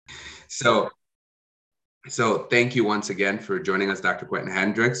So, so thank you once again for joining us, Dr. Quentin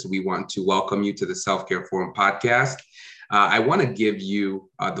Hendricks. We want to welcome you to the Self-Care Forum podcast. I want to give you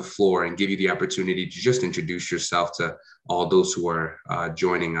the floor and give you the opportunity to just introduce yourself to all those who are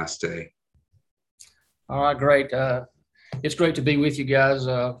joining us today. All right, great. It's great to be with you guys.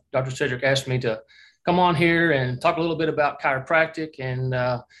 Dr. Cedric asked me to come on here and talk a little bit about chiropractic. And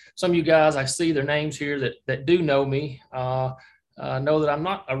some of you guys, I see their names here that do know me, know that I'm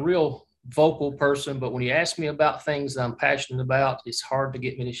not a real vocal person, but when you ask me about things I'm passionate about, it's hard to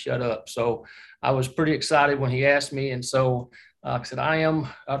get me to shut up. So I was pretty excited when he asked me. And so like I said, I am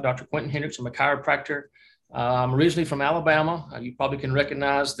Dr. Quentin Hendricks. I'm a chiropractor. I'm originally from Alabama. You probably can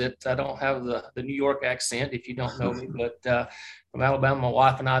recognize that I don't have the New York accent if you don't know me, but from Alabama, my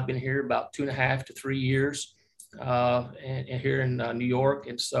wife and I have been here about 2.5 to 3 years and here in New York.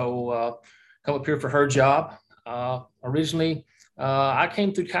 And so come up here for her job. Originally, I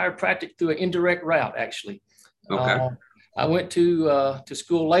came through chiropractic through an indirect route, actually. Okay. I went to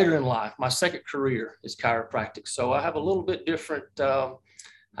school later in life. My second career is chiropractic. So I have a little bit different,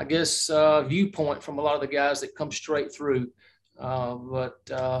 viewpoint from a lot of the guys that come straight through. But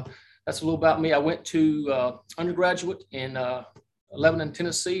that's a little about me. I went to undergraduate in Lebanon,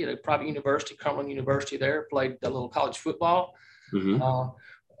 Tennessee, at a private university, Cumberland University there, played a little college football. Mm-hmm.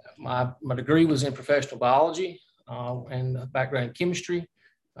 My degree was in professional biology and background in chemistry.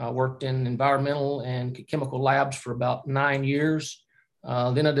 I worked in environmental and chemical labs for about 9 years.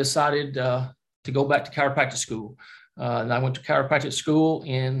 Then I decided to go back to chiropractic school. And I went to chiropractic school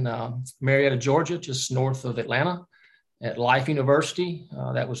in Marietta, Georgia, just north of Atlanta at Life University.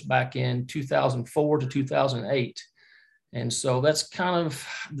 That was back in 2004 to 2008. And so that's kind of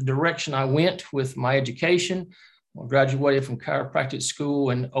the direction I went with my education. I graduated from chiropractic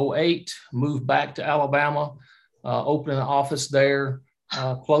school in 2008, moved back to Alabama, opened an office there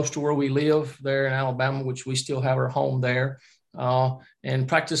close to where we live there in Alabama, which we still have our home there, and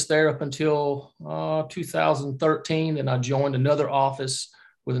practiced there up until 2013. Then I joined another office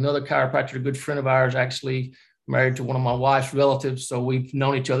with another chiropractor, a good friend of ours, actually married to one of my wife's relatives. So we've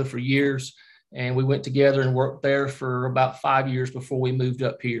known each other for years, and we went together and worked there for about 5 years before we moved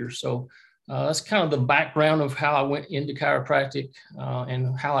up here. So that's kind of the background of how I went into chiropractic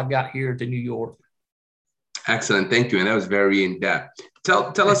and how I got here to New York. Excellent. Thank you. And that was very in-depth.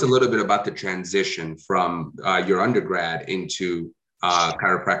 Tell us a little bit about the transition from your undergrad into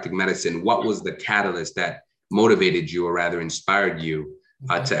chiropractic medicine. What was the catalyst that motivated you, or rather inspired you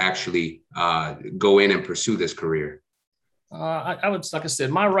to actually go in and pursue this career? I would, like I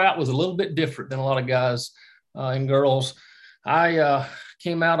said, my route was a little bit different than a lot of guys and girls. I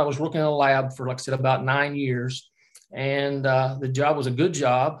came out, I was working in a lab for, like I said, about 9 years. And the job was a good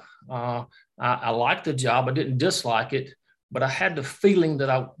job. I liked the job. I didn't dislike it, but I had the feeling that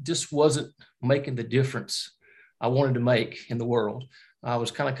I just wasn't making the difference I wanted to make in the world. I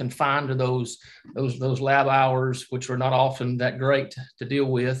was kind of confined to those lab hours, which were not often that great to deal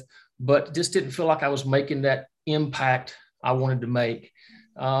with, but just didn't feel like I was making that impact I wanted to make.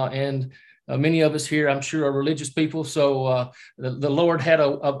 Many of us here, I'm sure, are religious people. So the Lord had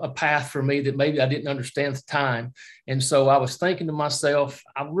a path for me that maybe I didn't understand at the time. And so I was thinking to myself,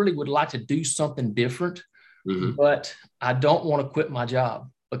 I really would like to do something different, but I don't want to quit my job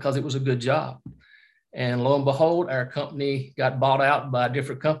because it was a good job. And lo and behold, our company got bought out by a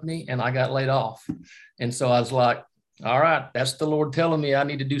different company and I got laid off. And so I was like, all right, that's the Lord telling me I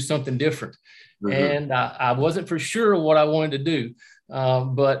need to do something different. And I wasn't for sure what I wanted to do.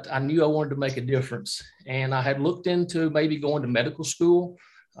 But I knew I wanted to make a difference. And I had looked into maybe going to medical school.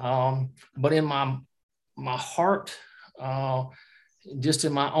 But in my heart, just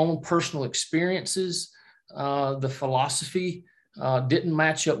in my own personal experiences, the philosophy didn't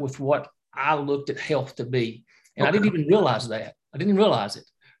match up with what I looked at health to be. And I didn't even realize that. I didn't realize it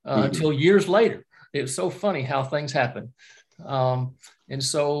until years later. It was so funny how things happen.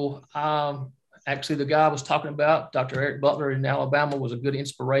 Actually, the guy I was talking about, Dr. Eric Butler in Alabama, was a good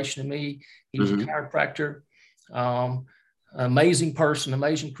inspiration to me. He was a chiropractor, amazing person,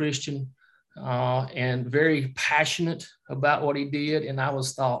 amazing Christian, and very passionate about what he did. And I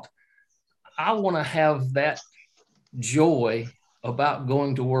thought, I want to have that joy about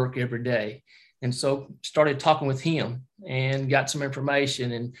going to work every day. And so started talking with him and got some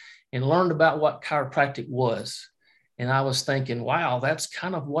information and learned about what chiropractic was. And I was thinking, wow, that's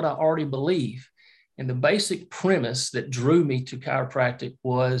kind of what I already believe. And the basic premise that drew me to chiropractic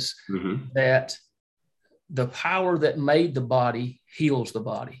was that the power that made the body heals the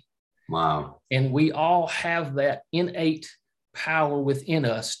body. Wow. And we all have that innate power within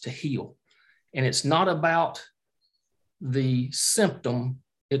us to heal. And it's not about the symptom,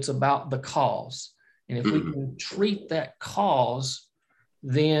 It's about the cause. And if we can treat that cause,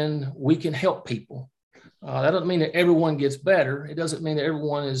 then we can help people. That doesn't mean that everyone gets better. It doesn't mean that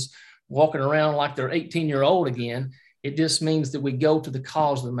everyone is walking around like they're 18-year-old again. It just means that we go to the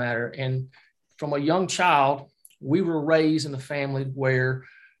cause of the matter. And from a young child, we were raised in a family where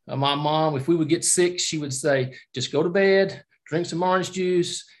my mom, if we would get sick, she would say, just go to bed, drink some orange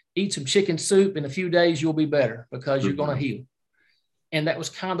juice, eat some chicken soup. In a few days, you'll be better because you're going to heal. And that was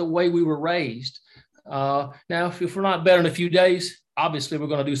kind of the way we were raised. Now, if we're not better in a few days, obviously we're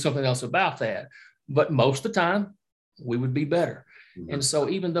going to do something else about that. But most of the time, we would be better. And so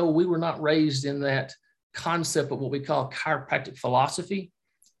even though we were not raised in that concept of what we call chiropractic philosophy,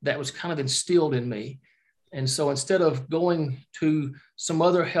 that was kind of instilled in me. And so instead of going to some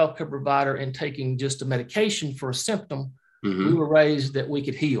other healthcare provider and taking just a medication for a symptom, we were raised that we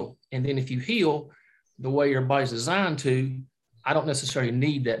could heal. And then if you heal the way your body's designed to, I don't necessarily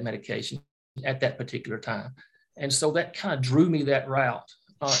need that medication at that particular time. And so that kind of drew me that route.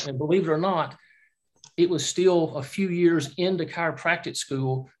 And believe it or not, it was still a few years into chiropractic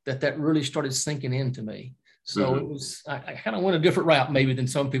school that really started sinking into me. So it was, I kind of went a different route maybe than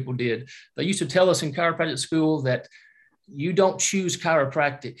some people did. They used to tell us in chiropractic school that you don't choose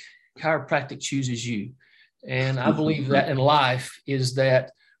chiropractic chooses you. And I believe that in life is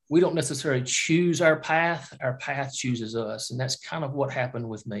that we don't necessarily choose our path chooses us. And that's kind of what happened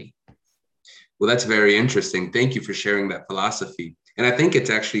with me. Well, that's very interesting. Thank you for sharing that philosophy. And I think it's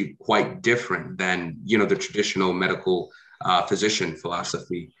actually quite different than, the traditional medical physician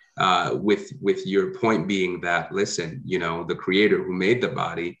philosophy, with your point being that, listen, the creator who made the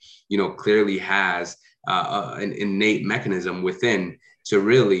body, clearly has an innate mechanism within to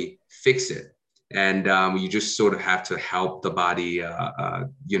really fix it. And you just sort of have to help the body,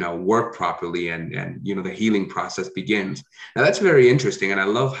 work properly, and the healing process begins. Now, that's very interesting. And I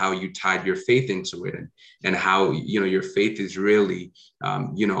love how you tied your faith into it, and how, your faith is really,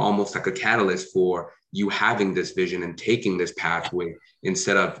 almost like a catalyst for you having this vision and taking this pathway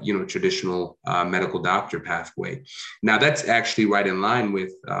instead of, traditional medical doctor pathway. Now, that's actually right in line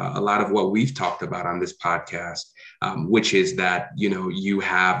with a lot of what we've talked about on this podcast, which is that, you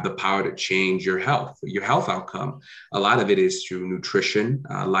have the power to change your health outcome. A lot of it is through nutrition,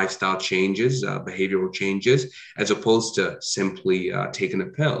 lifestyle changes, behavioral changes, as opposed to simply taking a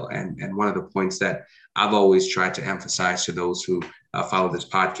pill. And one of the points that I've always tried to emphasize to those who follow this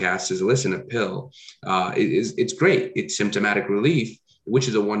podcast is, listen, a pill, it's great. It's symptomatic relief, which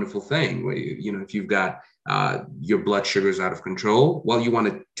is a wonderful thing. If you've got your blood sugar is out of control, well, you want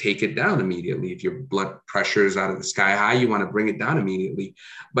to take it down immediately. If your blood pressure is out of the sky high, you want to bring it down immediately.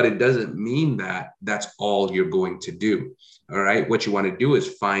 But it doesn't mean that that's all you're going to do. All right. What you want to do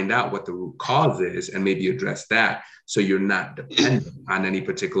is find out what the root cause is and maybe address that, so you're not dependent on any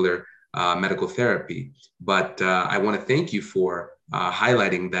particular medical therapy. But I want to thank you for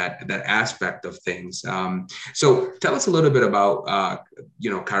highlighting that aspect of things. So tell us a little bit about,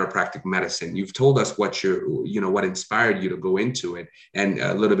 chiropractic medicine. You've told us what what inspired you to go into it, and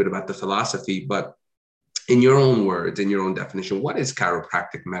a little bit about the philosophy, but in your own words, in your own definition, what is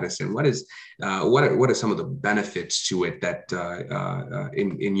chiropractic medicine? What are some of the benefits to it that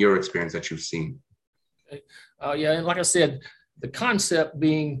in your experience that you've seen? And like I said, the concept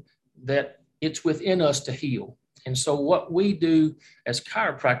being that it's within us to heal. And so what we do as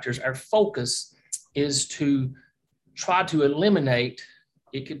chiropractors, our focus is to try to eliminate,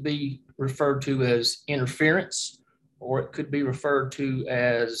 it could be referred to as interference, or it could be referred to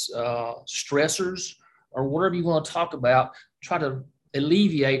as stressors, or whatever you want to talk about, try to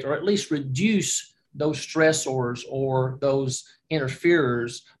alleviate or at least reduce those stressors or those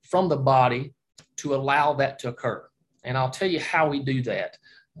interferers from the body to allow that to occur. And I'll tell you how we do that.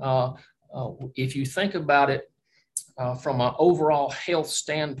 If you think about it from an overall health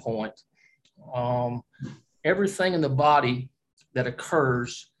standpoint, everything in the body that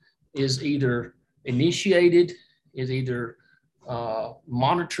occurs is either initiated, is either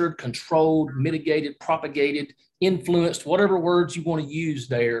monitored, controlled, mitigated, propagated, influenced, whatever words you want to use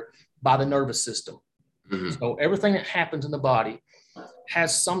there, by the nervous system. Mm-hmm. So everything that happens in the body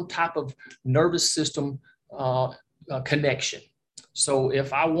has some type of nervous system connection. So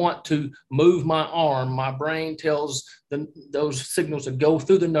if I want to move my arm, my brain tells those signals to go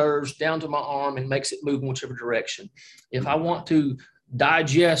through the nerves down to my arm and makes it move in whichever direction. If I want to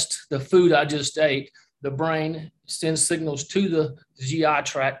digest the food I just ate, the brain sends signals to the GI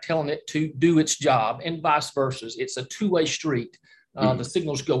tract telling it to do its job, and vice versa. It's a two-way street. The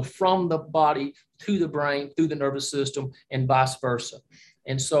signals go from the body to the brain through the nervous system, and vice versa.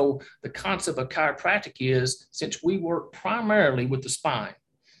 And so the concept of chiropractic is, since we work primarily with the spine,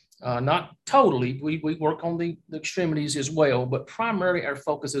 Not totally. We work on the extremities as well, but primarily our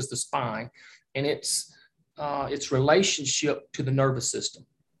focus is the spine and its relationship to the nervous system.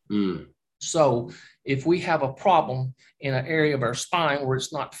 Mm. So if we have a problem in an area of our spine where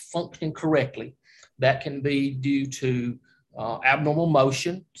it's not functioning correctly, that can be due to abnormal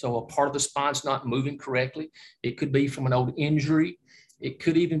motion. So a part of the spine's not moving correctly. It could be from an old injury. It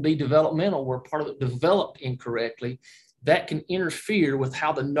could even be developmental, where part of it developed incorrectly. That can interfere with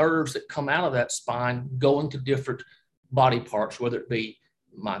how the nerves that come out of that spine go into different body parts, whether it be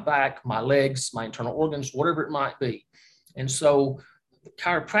my back, my legs, my internal organs, whatever it might be. And so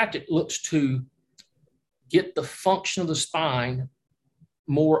chiropractic looks to get the function of the spine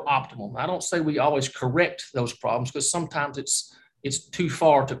more optimal. I don't say we always correct those problems, because sometimes it's too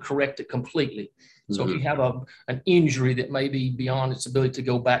far to correct it completely. So if you have an injury that may be beyond its ability to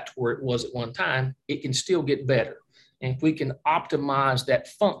go back to where it was at one time, it can still get better. And if we can optimize that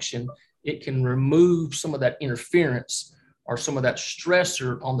function, it can remove some of that interference or some of that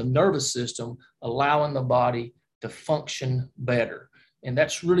stressor on the nervous system, allowing the body to function better. And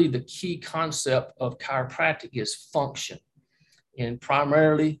that's really the key concept of chiropractic, is function, and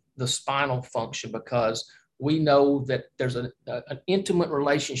primarily the spinal function, because we know that there's an intimate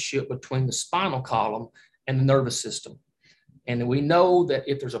relationship between the spinal column and the nervous system. And we know that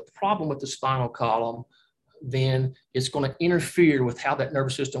if there's a problem with the spinal column, then it's going to interfere with how that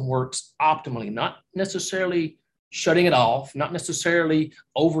nervous system works optimally, not necessarily shutting it off, not necessarily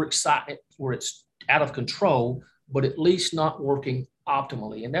overexciting it where it's out of control, but at least not working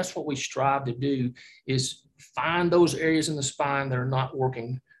optimally. And that's what we strive to do, is find those areas in the spine that are not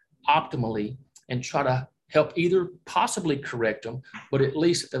working optimally and try to help either possibly correct them, but at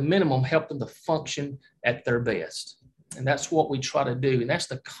least at the minimum, help them to function at their best. And that's what we try to do. And that's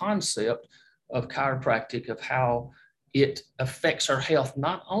the concept of chiropractic, of how it affects our health,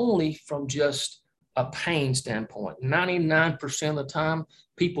 not only from just a pain standpoint. 99% of the time,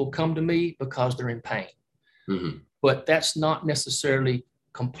 people come to me because they're in pain. Mm-hmm. But that's not necessarily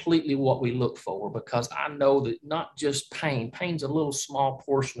completely what we look for, because I know that not just pain's a little small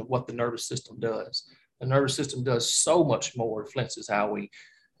portion of what the nervous system does. The nervous system does so much more. It influences how like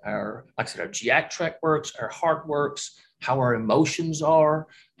I said, our GI tract works, our heart works, how our emotions are,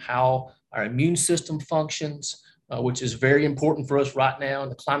 how our immune system functions, which is very important for us right now in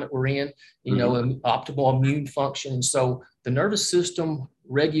the climate we're in, optimal immune function. And so the nervous system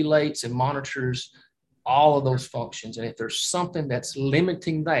regulates and monitors all of those functions. And if there's something that's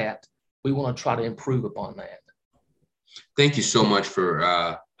limiting that, we want to try to improve upon that. Thank you so much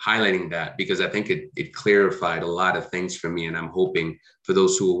for highlighting that, because I think it clarified a lot of things for me. And I'm hoping for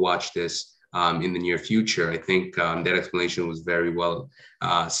those who will watch this in the near future, I think that explanation was very well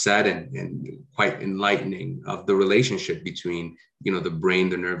said and quite enlightening of the relationship between, the brain,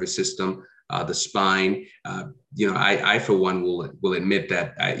 the nervous system, the spine. I for one will admit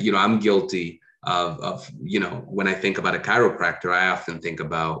that, I'm guilty of when I think about a chiropractor, I often think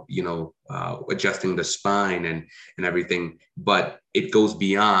about, adjusting the spine and everything, but it goes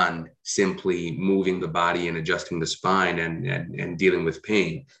beyond simply moving the body and adjusting the spine and dealing with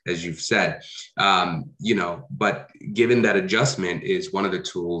pain, as you've said, but given that adjustment is one of the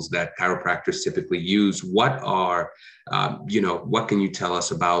tools that chiropractors typically use, what can you tell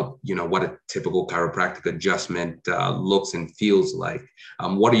us about, what a typical chiropractic adjustment looks and feels like?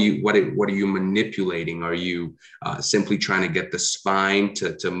 What are you manipulating? Are you simply trying to get the spine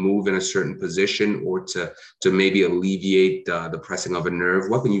to move in a certain position, or to maybe alleviate the pressing of a nerve?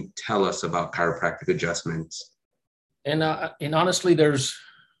 What can you tell us about chiropractic adjustments? And honestly,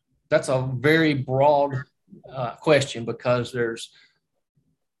 that's a very broad question, because there's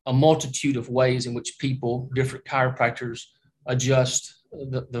a multitude of ways in which different chiropractors adjust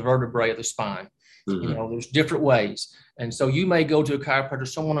the vertebrae of the spine. Mm-hmm. There's different ways. And so you may go to a chiropractor,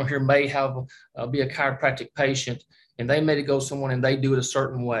 someone here may be a chiropractic patient, and they may go someone and they do it a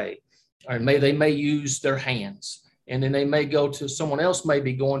certain way, or they may use their hands. And then they may go to someone else, may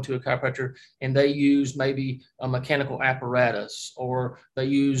be going to a chiropractor, and they use maybe a mechanical apparatus, or they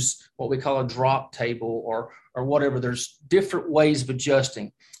use what we call a drop table, or whatever. There's different ways of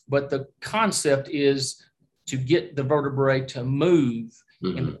adjusting, but the concept is to get the vertebrae to move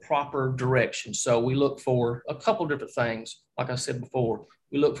in the proper direction. So we look for a couple of different things. Like I said before,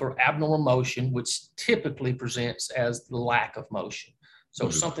 we look for abnormal motion, which typically presents as the lack of motion. So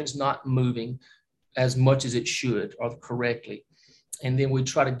something's not moving as much as it should or correctly. And then we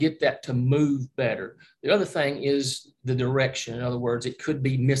try to get that to move better. The other thing is the direction. In other words, it could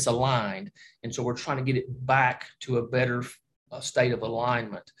be misaligned. And so we're trying to get it back to a better state of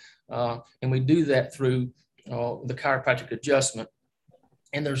alignment. And we do that through the chiropractic adjustment.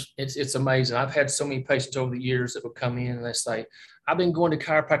 And it's amazing. I've had so many patients over the years that would come in and they say, I've been going to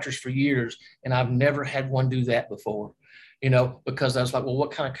chiropractors for years and I've never had one do that before. Because I was like, well,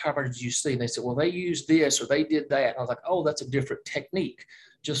 what kind of chiropractor did you see? And they said, well, they used this or they did that. And I was like, oh, that's a different technique.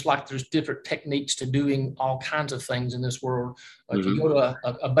 Just like there's different techniques to doing all kinds of things in this world. If you go to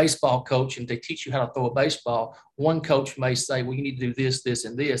a baseball coach and they teach you how to throw a baseball, one coach may say, well, you need to do this, this,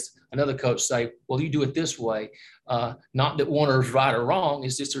 and this. Another coach say, well, you do it this way. Not that one is right or wrong,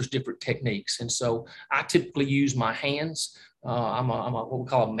 it's just there's different techniques. And so I typically use my hands. I'm a what we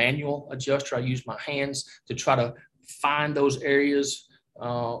call a manual adjuster. I use my hands to try to find those areas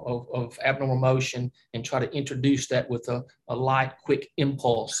of abnormal motion and try to introduce that with a light, quick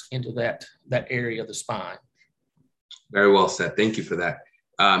impulse into that area of the spine. Very well said. Thank you for that.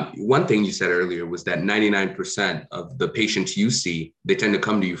 One thing you said earlier was that 99% of the patients you see, they tend to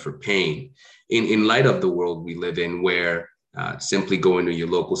come to you for pain. In light of the world we live in, where simply going to your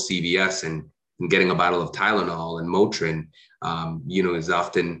local CVS and getting a bottle of Tylenol and Motrin, is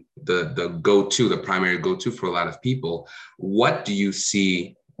often the primary go-to for a lot of people. What do you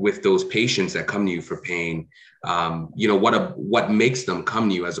see with those patients that come to you for pain? What makes them come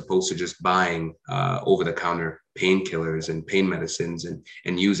to you as opposed to just buying over-the-counter painkillers and pain medicines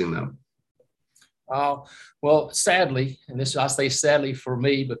and using them? Well, sadly, and this I say sadly for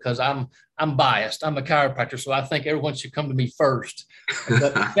me because I'm biased. I'm a chiropractor, so I think everyone should come to me first.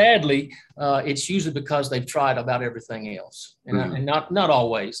 But sadly, it's usually because they've tried about everything else, and not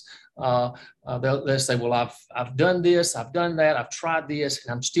always. They'll say, "Well, I've done this, I've done that, I've tried this,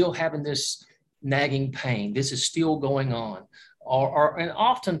 and I'm still having this nagging pain. This is still going on." And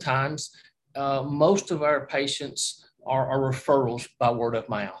oftentimes, most of our patients are referrals by word of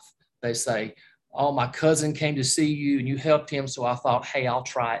mouth. They say, oh, my cousin came to see you and you helped him, so I thought, hey, I'll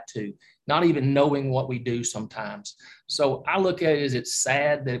try it too. Not even knowing what we do sometimes. So I look at it as it's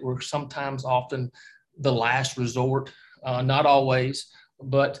sad that we're sometimes often the last resort, not always,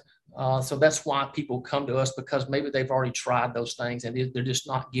 but so that's why people come to us, because maybe they've already tried those things and they're just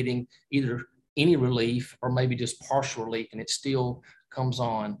not getting either any relief or maybe just partial relief, and it still comes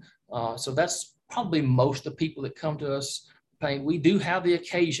on. So that's probably most of the people that come to us. We do have the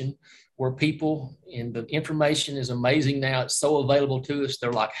occasion where people, and the information is amazing now, it's so available to us.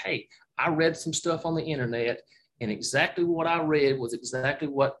 They're like, hey, I read some stuff on the internet and exactly what I read was exactly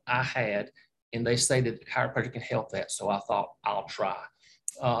what I had. And they say that the chiropractor can help that. So I thought I'll try.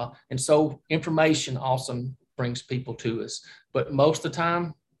 And so information also brings people to us. But most of the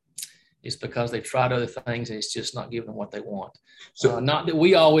time, it's because they've tried other things and it's just not giving them what they want. So not that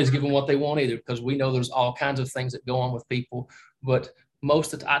we always give them what they want either, because we know there's all kinds of things that go on with people. But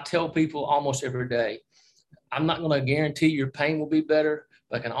I tell people almost every day, I'm not going to guarantee your pain will be better,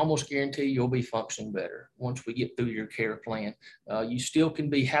 but I can almost guarantee you'll be functioning better once we get through your care plan. You still can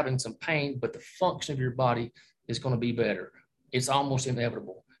be having some pain, but the function of your body is going to be better. It's almost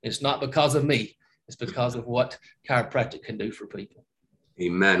inevitable. It's not because of me. It's because of what chiropractic can do for people.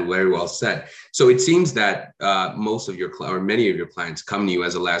 Amen. Very well said. So it seems that many of your clients come to you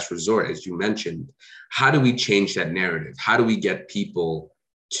as a last resort, as you mentioned. How do we change that narrative? How do we get people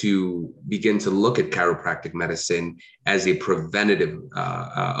to begin to look at chiropractic medicine as a preventative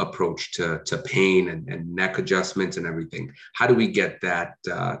approach to pain and neck adjustments and everything? How do we get that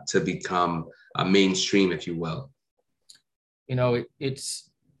to become a mainstream, if you will?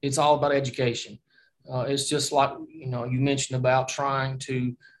 It's all about education. It's just like, you mentioned about trying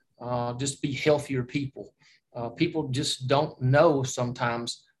to just be healthier people. People just don't know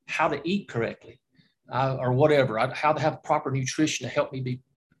sometimes how to eat correctly or whatever, how to have proper nutrition to help me be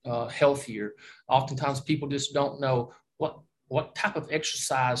healthier. Oftentimes people just don't know what type of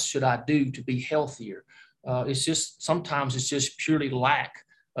exercise should I do to be healthier. Sometimes it's just purely lack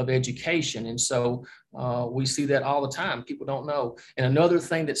of education. And so we see that all the time. People don't know. And another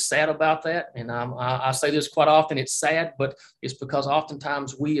thing that's sad about that, and I say this quite often, it's sad, but it's because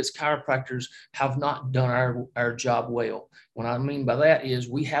oftentimes we as chiropractors have not done our job well. What I mean by that is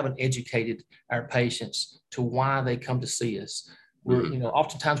we haven't educated our patients to why they come to see us.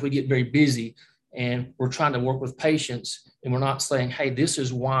 Oftentimes we get very busy and we're trying to work with patients and we're not saying, hey, this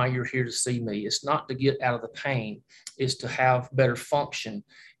is why you're here to see me. It's not to get out of the pain. It's to have better function.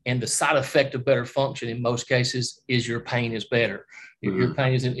 And the side effect of better function in most cases is your pain is better. Your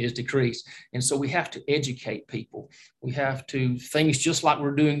pain is decreased. And so we have to educate people. We have to, things just like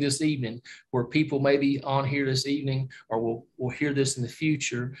we're doing this evening, where people may be on here this evening or will hear this in the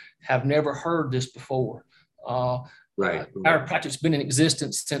future, have never heard this before. Right. Chiropractic has been in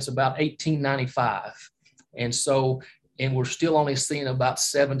existence since about 1895. And we're still only seeing about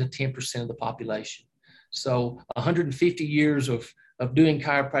 7 to 10% of the population. So 150 years of of doing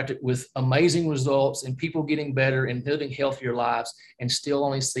chiropractic with amazing results and people getting better and living healthier lives and still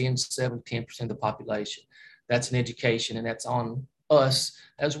only seeing 7-10% of the population. That's an education, and that's on us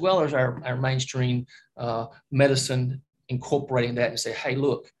as well as our mainstream medicine incorporating that and say, hey,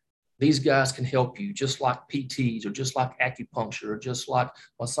 look, these guys can help you just like PTs or just like acupuncture or just like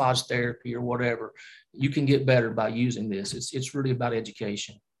massage therapy or whatever. You can get better by using this. It's really about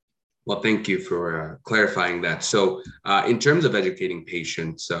education. Well, thank you for clarifying that. So in terms of educating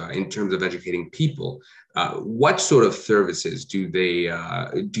patients, in terms of educating people, what sort of services do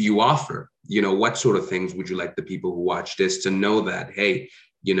you offer? You know, what sort of things would you like the people who watch this to know that, hey,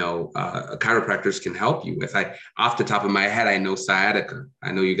 you know, chiropractors can help you with? Off the top of my head, I know sciatica.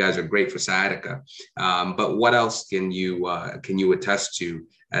 I know you guys are great for sciatica. But what else can you attest to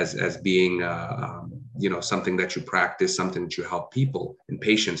as being, you know, something that you practice, something that you help people and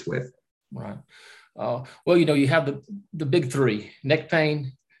patients with? Right. Well, you know, you have the big three: neck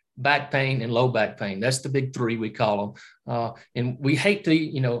pain, back pain, and low back pain. That's the big three, we call them. And we hate to,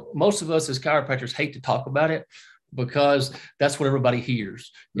 you know, most of us as chiropractors hate to talk about it because that's what everybody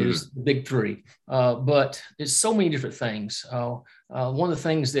hears is the big three. But there's so many different things. One of the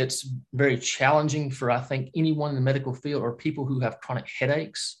things that's very challenging for, I think, anyone in the medical field are people who have chronic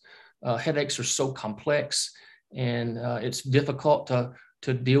headaches. Headaches are so complex, and it's difficult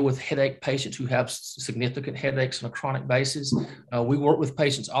to deal with headache patients who have significant headaches on a chronic basis. We work with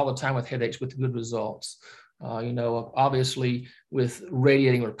patients all the time with headaches with good results. You know, obviously with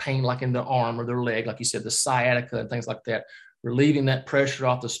radiating or pain like in the arm or their leg, like you said, the sciatica and things like that, relieving that pressure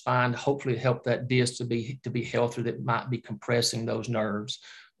off the spine to hopefully help that disc to be healthier that might be compressing those nerves.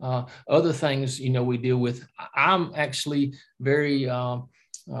 Other things, you know, we deal with. I'm actually very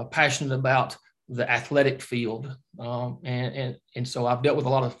passionate about the athletic field. And so I've dealt with a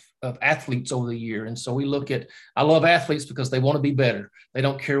lot of athletes over the year. And so I love athletes because they want to be better. They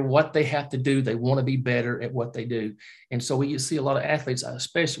don't care what they have to do. They want to be better at what they do. And so we see a lot of athletes,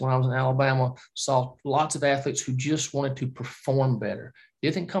 especially when I was in Alabama, saw lots of athletes who just wanted to perform better. They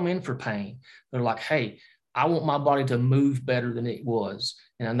didn't come in for pain. They're like, hey, I want my body to move better than it was.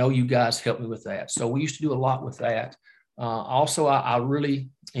 And I know you guys help me with that. So we used to do a lot with that. Also, I really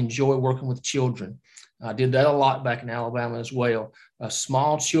enjoy working with children. I did that a lot back in Alabama as well.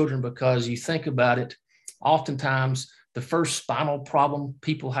 Small children, because you think about it, oftentimes the first spinal problem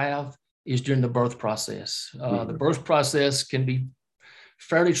people have is during the birth process. The birth process can be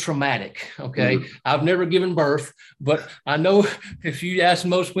fairly traumatic. Okay. I've never given birth, but I know if you ask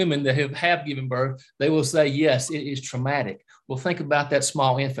most women that have given birth, they will say, yes, it is traumatic. Well, think about that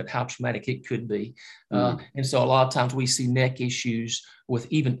small infant, how traumatic it could be. And so a lot of times we see neck issues with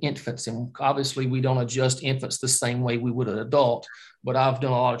even infants. And obviously we don't adjust infants the same way we would an adult, but I've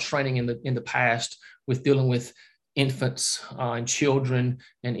done a lot of training in the past with dealing with infants and children,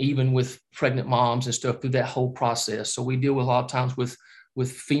 and even with pregnant moms and stuff through that whole process. So we deal with a lot of times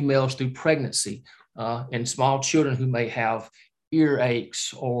with females through pregnancy and small children who may have ear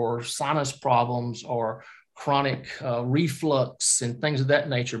aches or sinus problems or chronic reflux and things of that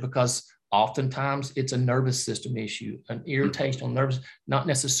nature, because oftentimes it's a nervous system issue, an irritational nervous, not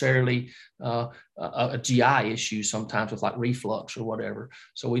necessarily a GI issue sometimes with like reflux or whatever.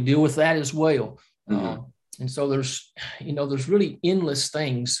 So we deal with that as well. And so there's really endless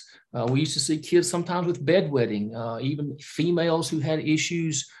things. We used to see kids sometimes with bedwetting, even females who had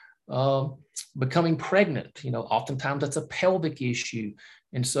issues becoming pregnant. You know, oftentimes that's a pelvic issue.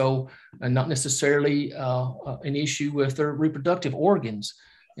 And so not necessarily an issue with their reproductive organs.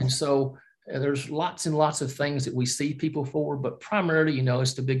 And so there's lots and lots of things that we see people for, but primarily, you know,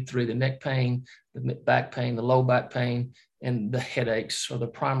 it's the big three: the neck pain, the back pain, the low back pain, and the headaches are the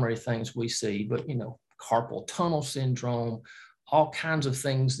primary things we see. But, you know, carpal tunnel syndrome, all kinds of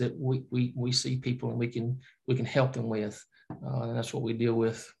things that we see people and we can help them with. And that's what we deal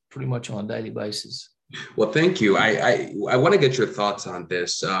with pretty much on a daily basis. Well, thank you. I want to get your thoughts on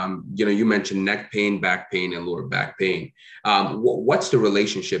this. You know, you mentioned neck pain, back pain, and lower back pain. What's the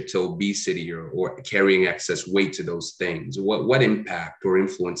relationship to obesity or carrying excess weight to those things? What impact or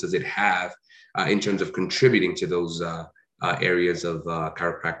influence does it have in terms of contributing to those areas of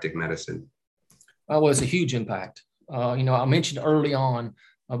chiropractic medicine? Well, it's a huge impact. You know, I mentioned early on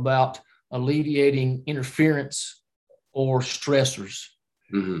about alleviating interference or stressors.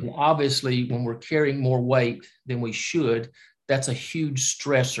 And obviously, when we're carrying more weight than we should, that's a huge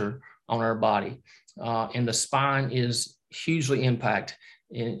stressor on our body. And the spine is hugely impacted.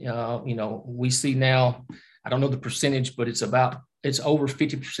 And, you know, we see now, I don't know the percentage, but it's over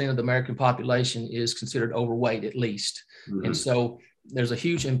 50% of the American population is considered overweight at least. And so there's a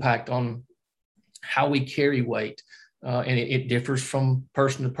huge impact on how we carry weight. and it differs from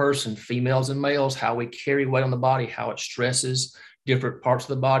person to person, females and males, how we carry weight on the body, how it stresses different parts of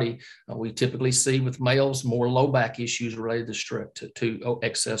the body. We typically see with males more low back issues related to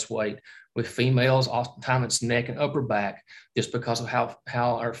excess weight. With females, oftentimes it's neck and upper back, just because of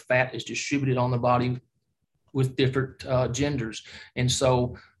how our fat is distributed on the body with different genders. And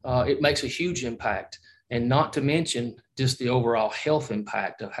so it makes a huge impact, and not to mention just the overall health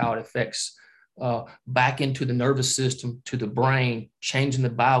impact of how it affects back into the nervous system, to the brain, changing the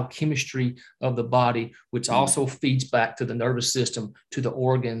biochemistry of the body, which also feeds back to the nervous system, to the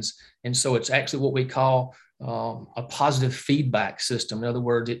organs. And so it's actually what we call a positive feedback system. In other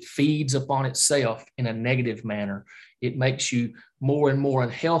words, it feeds upon itself in a negative manner. It makes you more and more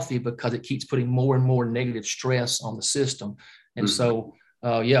unhealthy because it keeps putting more and more negative stress on the system. And so,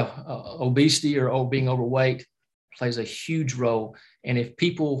 obesity or being overweight plays a huge role. And if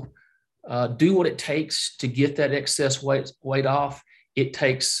people do what it takes to get that excess weight off, it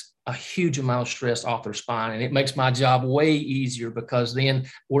takes a huge amount of stress off their spine. And it makes my job way easier, because then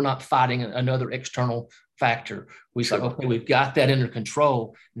we're not fighting another external factor. We say, okay, we've got that under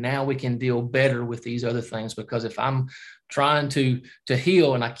control. Now we can deal better with these other things. Because if I'm trying to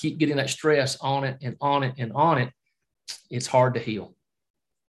heal and I keep getting that stress on it and on it and on it, it's hard to heal.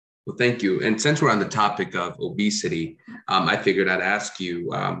 Well, thank you. And since we're on the topic of obesity, I figured I'd ask you,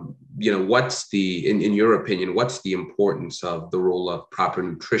 what's in your opinion, what's the importance of the role of proper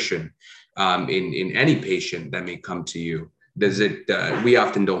nutrition in any patient that may come to you? Does it, we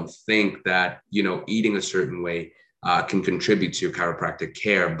often don't think that, eating a certain way can contribute to your chiropractic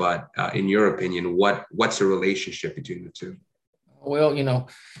care, but in your opinion, what's the relationship between the two? Well,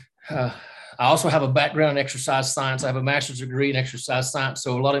 I also have a background in exercise science. I have a master's degree in exercise science.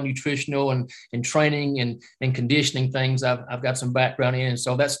 So a lot of nutritional and training and conditioning things I've got some background in. And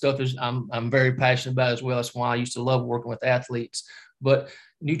so that stuff I'm very passionate about as well. That's why I used to love working with athletes. But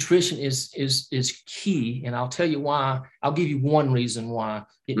nutrition is key. And I'll tell you why. I'll give you one reason why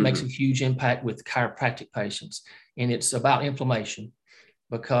it makes a huge impact with chiropractic patients. And it's about inflammation.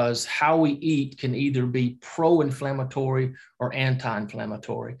 Because how we eat can either be pro-inflammatory or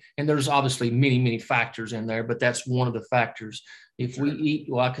anti-inflammatory. And there's obviously many, many factors in there, but that's one of the factors. If we eat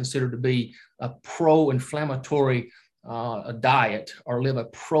what I consider to be a pro-inflammatory diet, or live a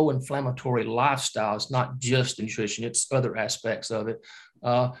pro-inflammatory lifestyle, it's not just nutrition, it's other aspects of it,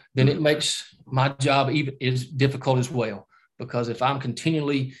 then it makes my job even as difficult as well. Because if I'm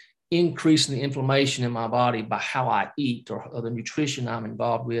continually increasing the inflammation in my body by how I eat or the nutrition I'm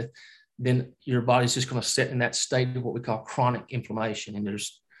involved with, then your body's just going to sit in that state of what we call chronic inflammation. And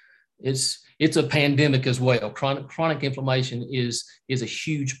it's a pandemic as well. Chronic inflammation is a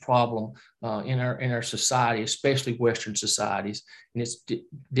huge problem in our society, especially Western societies, and it's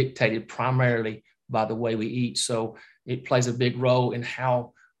dictated primarily by the way we eat. So it plays a big role in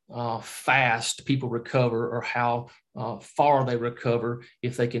how fast people recover, or how far they recover.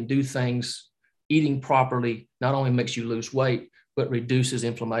 If they can do things, eating properly not only makes you lose weight, but reduces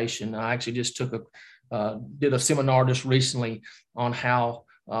inflammation. I actually just did a seminar just recently on how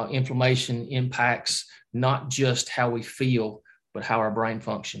inflammation impacts not just how we feel, but how our brain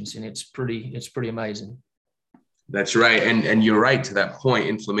functions. And it's pretty amazing. That's right. And you're right to that point.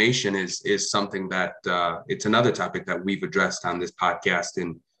 Inflammation is something that it's another topic that we've addressed on this podcast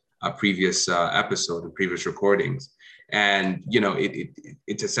in a previous episode and previous recordings. And,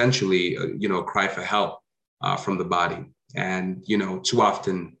 it's essentially, a cry for help from the body. And, too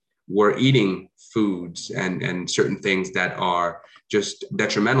often we're eating foods and certain things that are just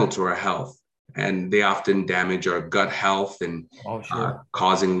detrimental to our health. And they often damage our gut health and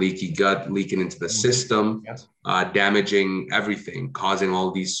causing leaky gut, leaking into the system, damaging everything, causing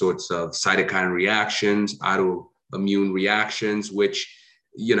all these sorts of cytokine reactions, autoimmune reactions, which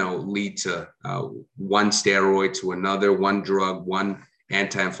lead to one steroid to another, one drug, one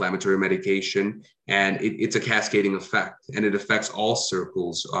anti-inflammatory medication. And it's a cascading effect, and it affects all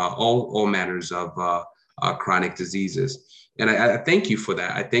circles, all manners of chronic diseases. And I thank you for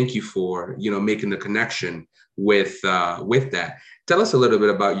that. I thank you for, making the connection with that. Tell us a little bit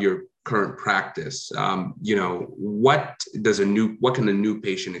about your current practice. What can a new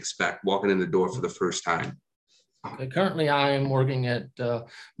patient expect walking in the door for the first time? Okay, currently, I am working at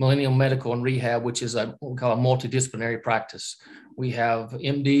Millennium Medical and Rehab, which is what we call a multidisciplinary practice. We have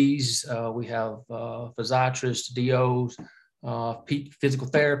MDs, we have physiatrists, DOs, physical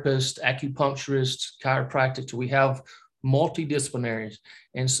therapists, acupuncturists, chiropractors. We have multidisciplinaries.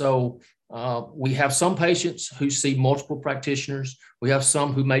 And so we have some patients who see multiple practitioners. We have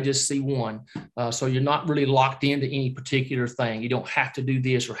some who may just see one. So you're not really locked into any particular thing. You don't have to do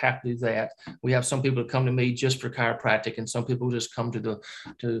this or have to do that. We have some people that come to me just for chiropractic, and some people just come to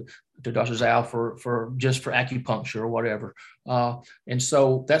Dr. Zhao for just for acupuncture or whatever. And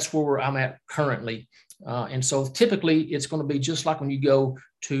so that's where I'm at currently. And so typically it's going to be just like when you go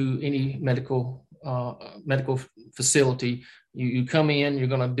to any medical facility. You come in, you're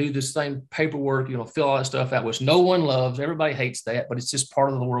going to do the same paperwork, you're going to fill all that stuff out, which no one loves. Everybody hates that, but it's just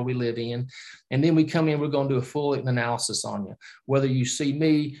part of the world we live in. And then we come in, we're going to do a full analysis on you. Whether you see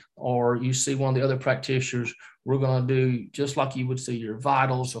me or you see one of the other practitioners, we're going to do just like you would see your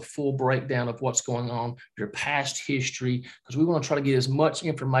vitals, a full breakdown of what's going on, your past history, because we want to try to get as much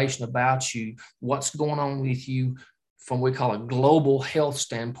information about you, what's going on with you from what we call a global health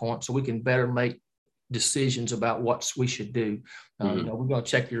standpoint, so we can better make decisions about what we should do. We're going to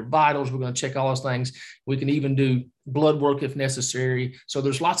check your vitals. We're going to check all those things. We can even do blood work if necessary. So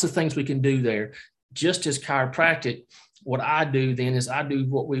there's lots of things we can do there. Just as chiropractic, what I do then is I do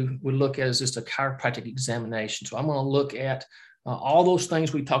what we look at as just a chiropractic examination. So I'm going to look at all those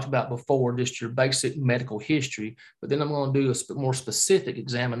things we talked about before, just your basic medical history, but then I'm going to do a more specific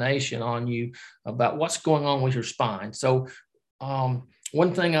examination on you about what's going on with your spine. So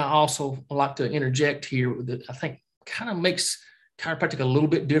one thing I also like to interject here that I think kind of makes chiropractic a little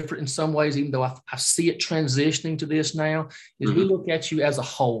bit different in some ways, even though I see it transitioning to this now, is we look at you as a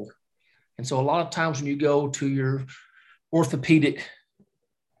whole. And so a lot of times when you go to your orthopedic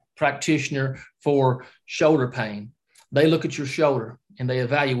practitioner for shoulder pain, they look at your shoulder and they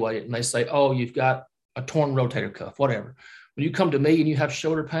evaluate it and they say, oh, you've got a torn rotator cuff, whatever. When you come to me and you have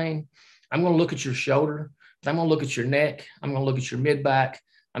shoulder pain, I'm going to look at your shoulder. I'm going to look at your neck. I'm going to look at your mid-back.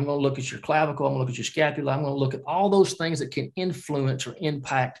 I'm going to look at your clavicle. I'm going to look at your scapula. I'm going to look at all those things that can influence or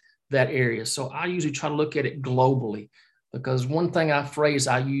impact that area. So I usually try to look at it globally, because one thing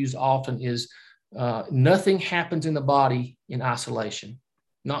I use often is nothing happens in the body in isolation.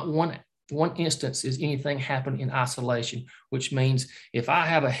 Not one instance is anything happen in isolation, which means if I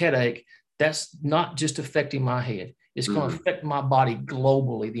have a headache, that's not just affecting my head. It's going to affect my body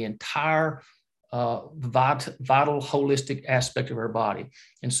globally, the entire vital, holistic aspect of our body.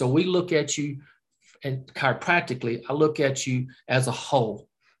 And so we look at you, and chiropractically, I look at you as a whole,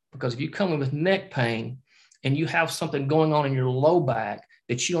 because if you come in with neck pain and you have something going on in your low back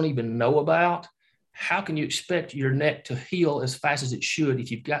that you don't even know about, how can you expect your neck to heal as fast as it should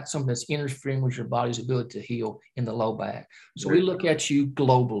if you've got something that's interfering with your body's ability to heal in the low back? So we look at you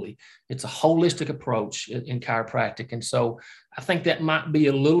globally. It's a holistic approach in chiropractic. And so I think that might be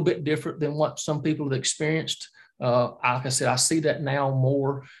a little bit different than what some people have experienced. Like I said, I see that now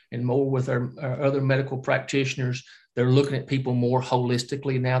more and more with our other medical practitioners. They're looking at people more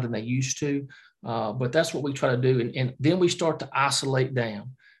holistically now than they used to. But that's what we try to do. And then we start to isolate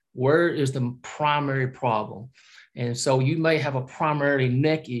down. Where is the primary problem? And so you may have a primary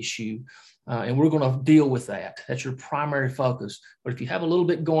neck issue, and we're going to deal with that. That's your primary focus. But if you have a little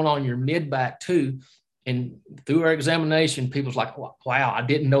bit going on in your mid-back too, and through our examination, people's like, wow, I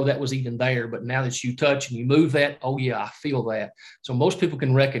didn't know that was even there. But now that you touch and you move that, oh yeah, I feel that. So most people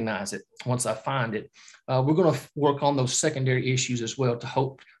can recognize it once I find it. We're going to work on those secondary issues as well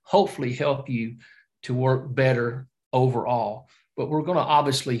to hopefully help you to work better overall. But we're going to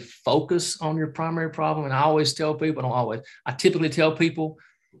obviously focus on your primary problem. And I always tell people, I typically tell people,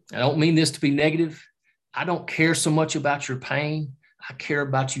 I don't mean this to be negative. I don't care so much about your pain. I care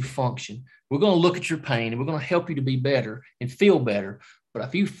about you function. We're going to look at your pain and we're going to help you to be better and feel better. But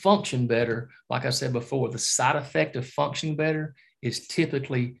if you function better, like I said before, the side effect of functioning better is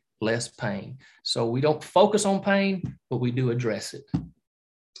typically less pain. So we don't focus on pain, but we do address it.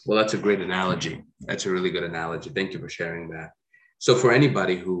 Well, that's a great analogy. That's a really good analogy. Thank you for sharing that. So for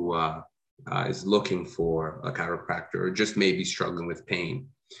anybody who is looking for a chiropractor or just maybe struggling with pain,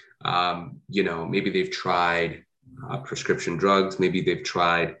 maybe they've tried prescription drugs, maybe they've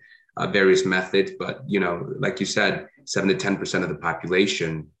tried various methods, but, like you said, 7 to 10% of the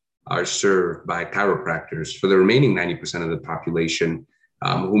population are served by chiropractors. For the remaining 90% of the population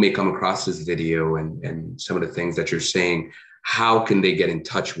who may come across this video and some of the things that you're saying, how can they get in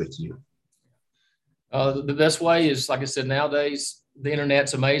touch with you? The best way is, like I said, nowadays, the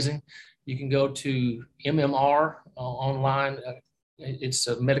internet's amazing. You can go to MMR online. It's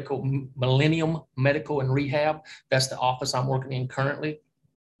a Millennium Medical and Rehab. That's the office I'm working in currently.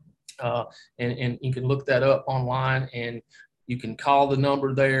 And you can look that up online, and you can call the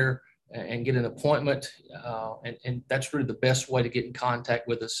number there and get an appointment. And that's really the best way to get in contact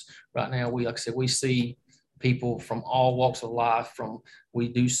with us right now. Like I said, we see people from all walks of life. We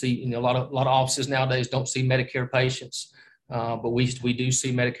do see, a lot of offices nowadays don't see Medicare patients, but we do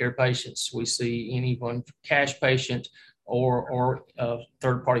see Medicare patients. We see anyone cash patient or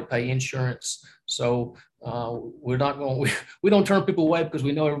third party pay insurance. So we don't turn people away because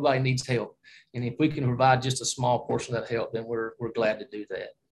we know everybody needs help. And if we can provide just a small portion of that help, then we're glad to do that.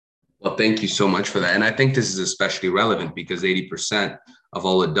 Well, thank you so much for that. And I think this is especially relevant because 80% of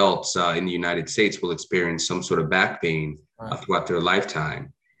all adults in the United States will experience some sort of back pain throughout their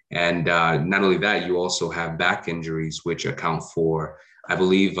lifetime. And not only that, you also have back injuries, which account for, I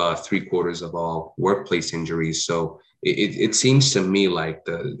believe, 3/4 of all workplace injuries. So it seems to me like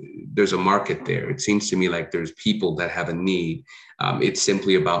there's a market there. It seems to me like there's people that have a need. It's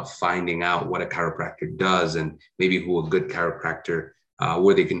simply about finding out what a chiropractor does and maybe who a good chiropractor,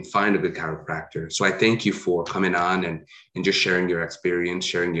 where they can find a good chiropractor. So I thank you for coming on and just sharing your experience,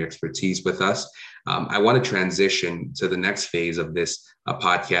 sharing your expertise with us. I want to transition to the next phase of this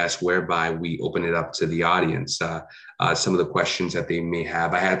podcast, whereby we open it up to the audience, some of the questions that they may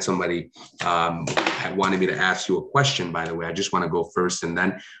have. I had somebody had wanted me to ask you a question, by the way. I just want to go first, and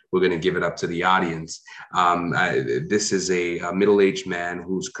then we're going to give it up to the audience. This is a middle-aged man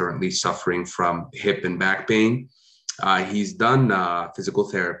who's currently suffering from hip and back pain. He's done physical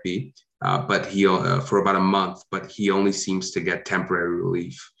therapy, but for about a month, but he only seems to get temporary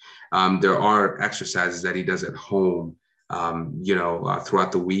relief. There are exercises that he does at home,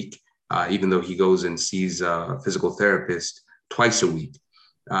 throughout the week, even though he goes and sees a physical therapist twice a week.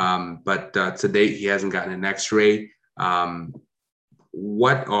 But to date, he hasn't gotten an X-ray.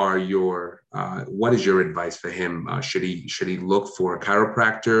 What is your advice for him? Should he look for a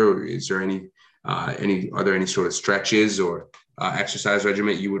chiropractor? Or is there are there any sort of stretches or exercise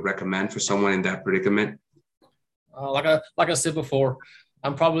regimen you would recommend for someone in that predicament? Like I said before,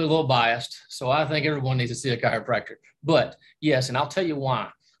 I'm probably a little biased, so I think everyone needs to see a chiropractor. But yes, and I'll tell you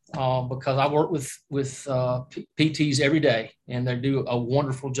why. Because I work with PTs every day, and they do a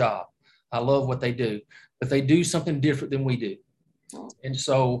wonderful job. I love what they do, but they do something different than we do. And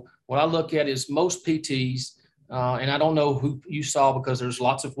so what I look at is most PTs, and I don't know who you saw, because there's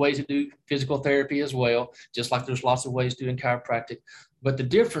lots of ways to do physical therapy as well, just like there's lots of ways to do in chiropractic. But the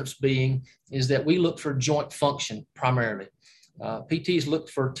difference being is that we look for joint function primarily. PTs look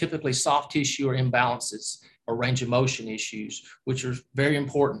for typically soft tissue or imbalances or range of motion issues, which are very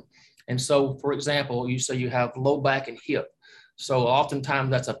important. And so, for example, you say you have low back and hip. So oftentimes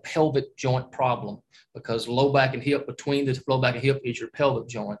that's a pelvic joint problem, because low back and hip, between the low back and hip is your pelvic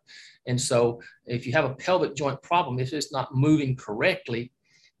joint. And so if you have a pelvic joint problem, if it's not moving correctly,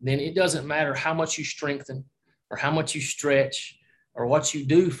 then it doesn't matter how much you strengthen or how much you stretch or what you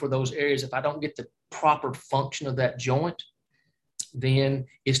do for those areas. If I don't get the proper function of that joint, then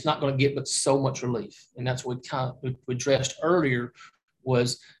it's not going to get but so much relief. And that's what we addressed earlier,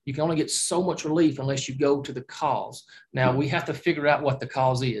 was you can only get so much relief unless you go to the cause. Now we have to figure out what the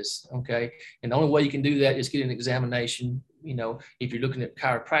cause is. Okay. And the only way you can do that is get an examination. If you're looking at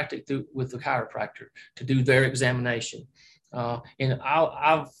chiropractic, with the chiropractor to do their examination. And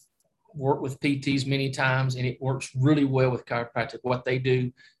I've worked with PTs many times, and it works really well with chiropractic. What they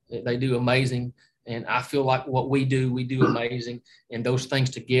do amazing. And I feel like what we do amazing. And those things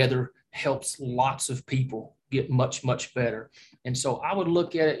together helps lots of people get much, much better. And so I would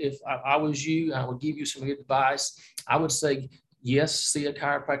look at it, if I was you, I would give you some advice. I would say, yes, see a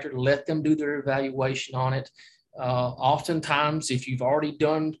chiropractor, let them do their evaluation on it. Oftentimes, if you've already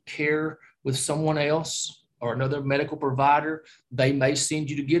done care with someone else or another medical provider, they may send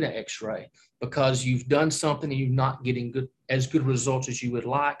you to get an X-ray because you've done something and you're not getting as good results as you would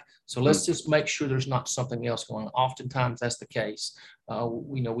like. So let's just make sure there's not something else going on. Oftentimes that's the case.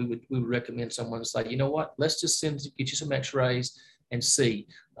 We would recommend someone to say, you know what, let's just get you some X-rays and see.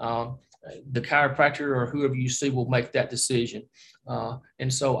 The chiropractor or whoever you see will make that decision.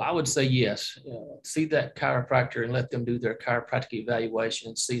 And so I would say, yes, see that chiropractor and let them do their chiropractic evaluation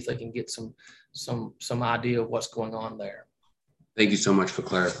and see if they can get some idea of what's going on there. Thank you so much for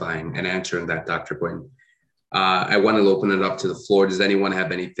clarifying and answering that, Dr. Quentin. I want to open it up to the floor. Does anyone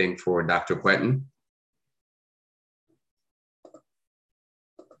have anything for Dr. Quentin?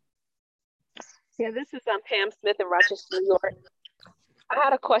 Yeah, this is Pam Smith in Rochester, New York. I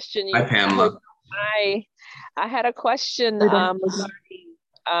had a question. Hi, Pamela. I had a question regarding,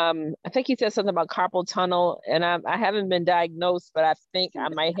 I think you said something about carpal tunnel, and I haven't been diagnosed, but I think I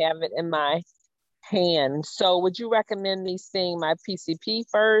might have it in my hand. So would you recommend me seeing my PCP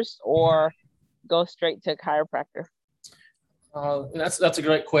first or go straight to a chiropractor? That's a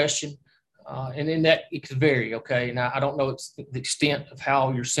great question. And in that, it could vary. Okay. Now, I don't know the extent of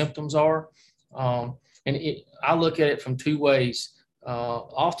how your symptoms are. And I look at it from two ways.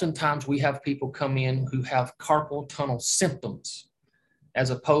 Oftentimes we have people come in who have carpal tunnel symptoms as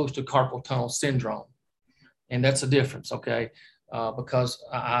opposed to carpal tunnel syndrome. And that's a difference, okay? Because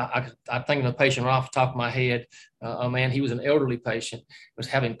I think of a patient right off the top of my head, a man, he was an elderly patient, was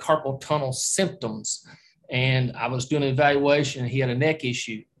having carpal tunnel symptoms. And I was doing an evaluation, and he had a neck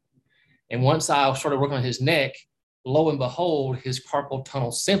issue. And once I started working on his neck, lo and behold, his carpal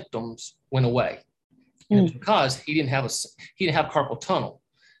tunnel symptoms went away. And it was because he didn't have carpal tunnel.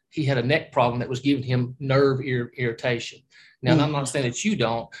 He had a neck problem that was giving him nerve irritation. Now, I'm not saying that you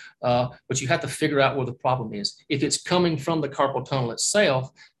don't, but you have to figure out where the problem is. If it's coming from the carpal tunnel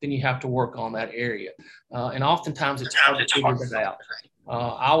itself, then you have to work on that area. And oftentimes it's hard to figure that out.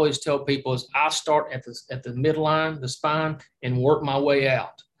 I always tell people is I start at the midline, the spine, and work my way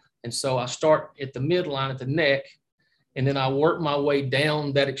out. And so I start at the midline at the neck, and then I work my way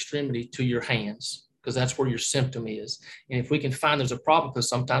down that extremity to your hands, because that's where your symptom is. And if we can find there's a problem, because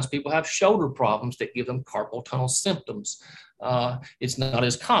sometimes people have shoulder problems that give them carpal tunnel symptoms. It's not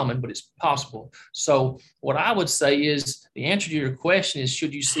as common, but it's possible. So what I would say is the answer to your question is,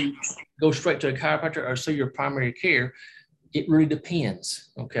 should you go straight to a chiropractor or see your primary care? It really depends,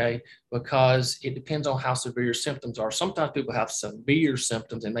 okay? Because it depends on how severe your symptoms are. Sometimes people have severe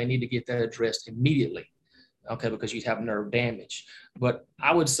symptoms and they need to get that addressed immediately, okay, because you have nerve damage. But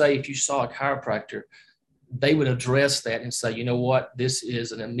I would say if you saw a chiropractor, they would address that and say, you know what, this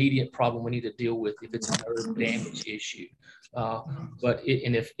is an immediate problem we need to deal with if it's a nerve damage issue.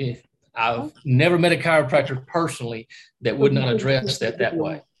 If I've never met a chiropractor personally that would not address that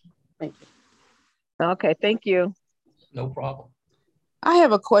way. Thank you. Okay, thank you. No problem. I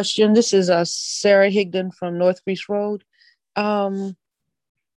have a question. This is Sarah Higdon from North Greece Road. I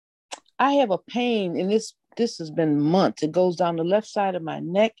have a pain, and this has been months. It goes down the left side of my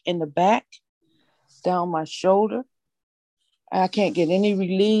neck and the back, down my shoulder. I can't get any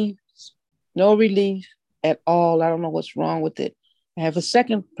relief, no relief at all. I don't know what's wrong with it. I have a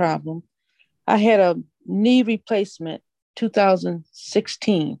second problem. I had a knee replacement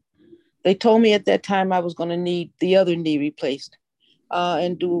 2016. They told me at that time I was going to need the other knee replaced.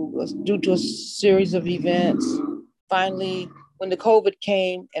 And due to a series of events, finally, when the COVID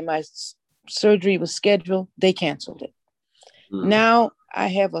came and my surgery was scheduled, they canceled it. Now I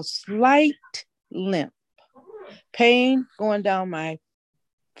have a slight limp, pain going down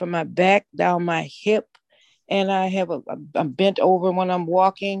from my back, down my hip. And I'm bent over when I'm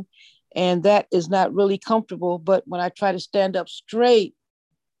walking, and that is not really comfortable. But when I try to stand up straight,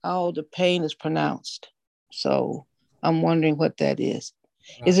 the pain is pronounced. So I'm wondering what that is.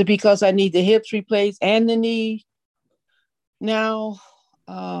 Is it because I need the hips replaced and the knee now,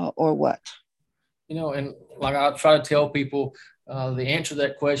 or what? And like I try to tell people, the answer to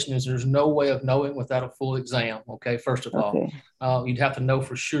that question is there's no way of knowing without a full exam. Okay, first of all, you'd have to know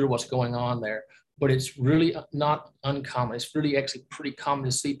for sure what's going on there. But it's really not uncommon. It's really actually pretty common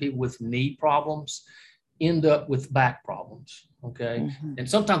to see people with knee problems end up with back problems. Okay. And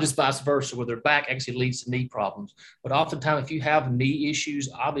sometimes it's vice versa, where their back actually leads to knee problems. But oftentimes, if you have knee issues,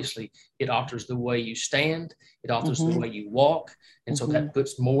 obviously it alters the way you stand, it alters the way you walk. And so that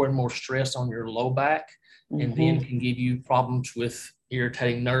puts more and more stress on your low back, and then can give you problems with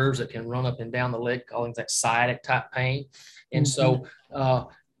irritating nerves that can run up and down the leg, calling that sciatic type pain. And so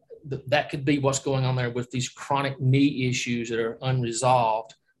that could be what's going on there with these chronic knee issues that are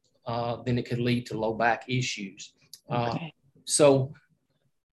unresolved. Then it could lead to low back issues. So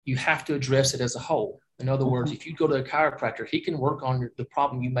you have to address it as a whole. In other words, if you go to a chiropractor, he can work on the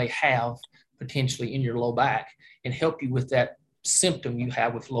problem you may have potentially in your low back and help you with that symptom you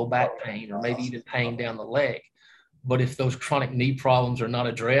have with low back pain, or maybe even pain down the leg. But if those chronic knee problems are not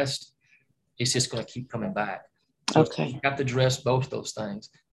addressed, it's just going to keep coming back. So you have to address both those things.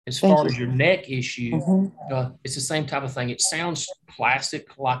 As far as your neck issue, it's the same type of thing. It sounds classic,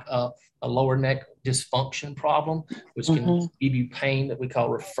 like a lower neck dysfunction problem, which can give you pain that we call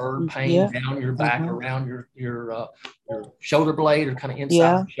referred pain down your back, around your shoulder blade, or kind of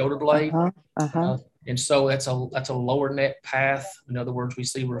inside the shoulder blade. And so that's a lower neck path. In other words, we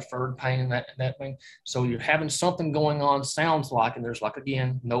see referred pain in that thing. So you're having something going on, sounds like, and there's, like,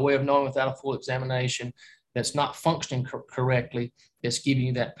 again, no way of knowing without a full examination, that's not functioning correctly, that's giving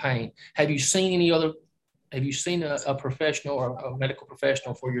you that pain. Have you seen a professional or a medical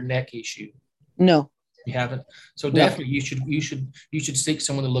professional for your neck issue? No. You haven't? So definitely you should seek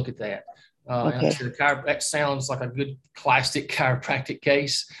someone to look at that. And I said, that sounds like a good classic chiropractic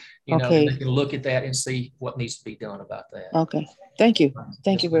case. They can look at that and see what needs to be done about that. Okay. Thank you.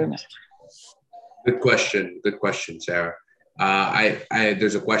 Thank you very much. Good question, Sarah.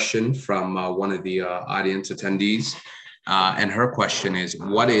 There's a question from one of the audience attendees, and her question is,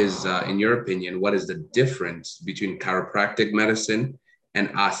 what is, in your opinion, what is the difference between chiropractic medicine and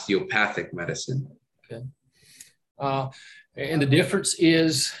osteopathic medicine? Okay. And the difference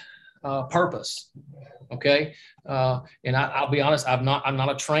is purpose. Okay. And I'll be honest, I'm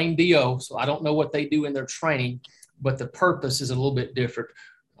not a trained DO, so I don't know what they do in their training, but the purpose is a little bit different.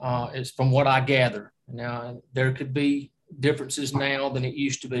 It's from what I gather. Now, there could be differences now than it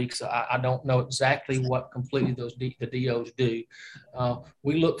used to be, because I don't know exactly what completely the DOs do.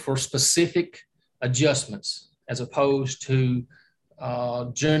 We look for specific adjustments as opposed to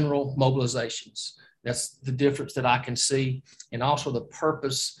general mobilizations. That's the difference that I can see. And also the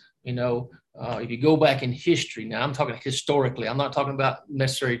purpose, if you go back in history, now I'm talking historically, I'm not talking about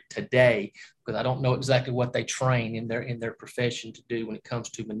necessarily today, because I don't know exactly what they train in their profession to do when it comes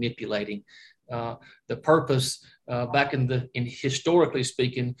to manipulating. The purpose back in historically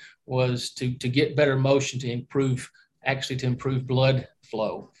speaking was to get better motion, to improve blood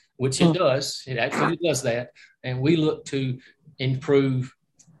flow, which it does. It actually does that. And we look to improve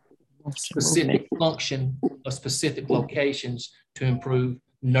specific function of specific locations to improve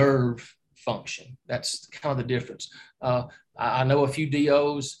nerve function. That's kind of the difference. I know a few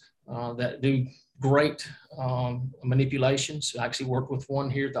DOs that do great manipulations. I actually work with one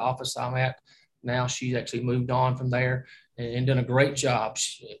here at the office I'm at now. She's actually moved on from there and done a great job.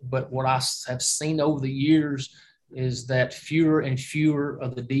 But what I have seen over the years is that fewer and fewer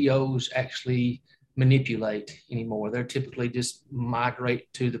of the DOs actually manipulate anymore. They're typically just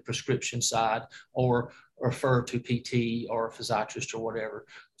migrate to the prescription side or refer to PT or a physiatrist or whatever.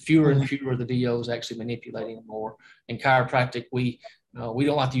 Fewer and fewer of the DOs actually manipulate anymore. In chiropractic, we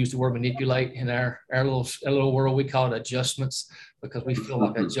don't like to use the word manipulate. In our little world, we call it adjustments, because we feel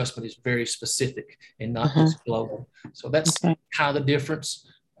like adjustment is very specific and not just global. So that's kind of the difference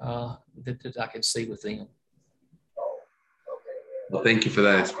that I can see with them. Well, thank you for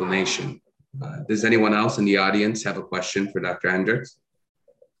that explanation. Does anyone else in the audience have a question for Dr. Hendricks?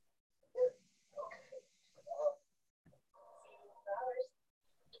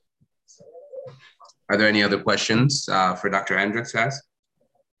 Are there any other questions for Dr. Hendricks?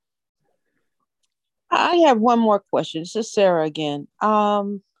 I have one more question. This is Sarah again.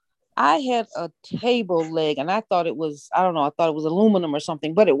 I had a table leg and I thought it was, I thought it was aluminum or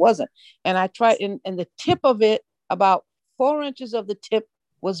something, but it wasn't. And I tried, and the tip of it, about 4 inches of the tip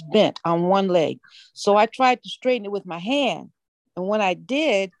was bent on one leg. So I tried to straighten it with my hand. And when I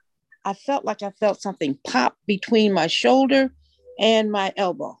did, I felt like I felt something pop between my shoulder and my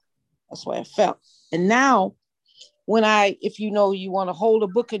elbow. That's what I felt. And now when if you want to hold a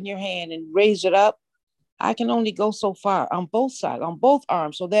book in your hand and raise it up, I can only go so far on both sides, on both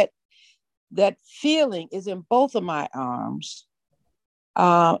arms. So that feeling is in both of my arms.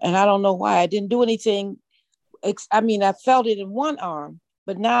 And I don't know why I didn't do anything. I felt it in one arm,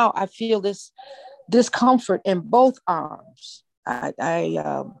 but now I feel this discomfort in both arms.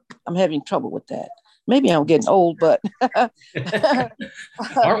 I'm having trouble with that. Maybe I'm getting old, but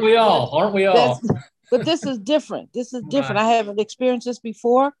aren't we all? But this is different. This is different. Right. I haven't experienced this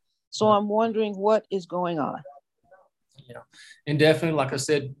before, so I'm wondering what is going on. Yeah, and definitely, like I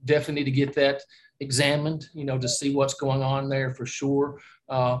said, definitely need to get that examined, to see what's going on there for sure.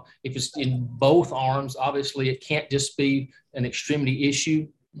 If it's in both arms, obviously it can't just be an extremity issue.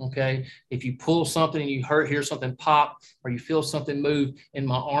 Okay, if you pull something and you hear something pop, or you feel something move and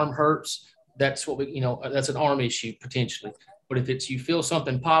my arm hurts, that's what that's an arm issue potentially. But if it's you feel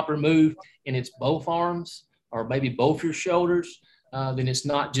something pop or move and it's both arms or maybe both your shoulders, then it's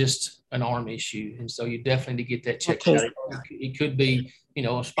not just an arm issue. And so you definitely need to get that checked out. It could be,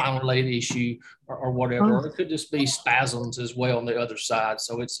 a spinal related issue or whatever, or it could just be spasms as well on the other side.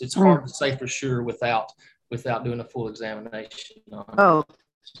 So it's hard to say for sure without doing a full examination.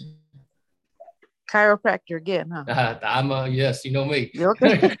 Chiropractor again, huh? I'm yes, you know me.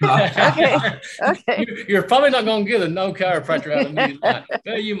 Okay. Okay. You're probably not going to get a no chiropractor out of me tonight.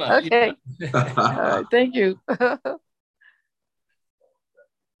 Well, you might. Okay. Thank you.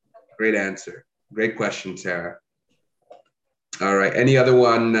 Great answer. Great question, Sarah. All right.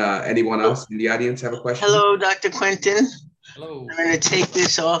 Anyone else in the audience have a question? Hello, Dr. Quentin. Hello. I'm going to take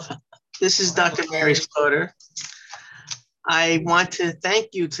this off. This is Dr. Mary Schroeder. I want to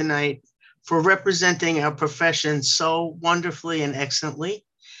thank you tonight for representing our profession so wonderfully and excellently.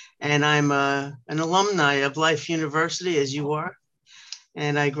 And I'm an alumni of Life University, as you are.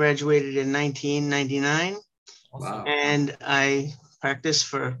 And I graduated in 1999. Wow. And I practiced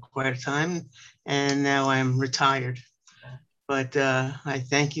for quite a time, and now I'm retired. But I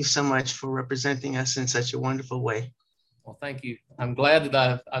thank you so much for representing us in such a wonderful way. Well, thank you. I'm glad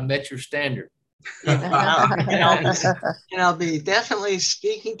that I met your standard. And I'll be definitely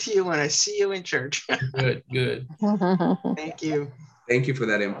speaking to you when I see you in church. Good, good. Thank you. Thank you for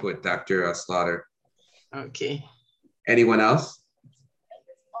that input, Dr. Slaughter. Okay. Anyone else?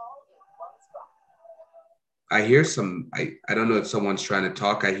 I hear some, I don't know if someone's trying to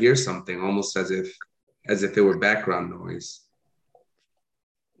talk. I hear something almost as if it were background noise.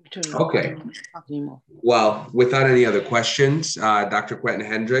 Okay. Well, without any other questions, Dr. Quentin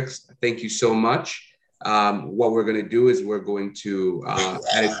Hendricks, thank you so much. What we're going to do is we're going to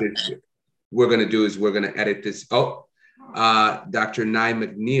edit this. We're going to edit this. Oh, Dr. Nye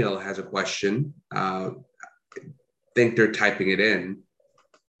McNeil has a question. I think they're typing it in.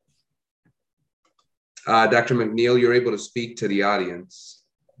 Dr. McNeil, you're able to speak to the audience.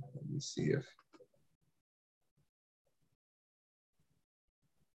 Let me see if.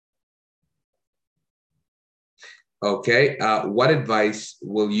 Okay, what advice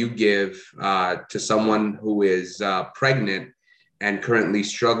will you give to someone who is pregnant and currently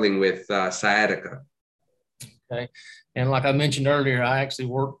struggling with sciatica? Okay, and like I mentioned earlier, I actually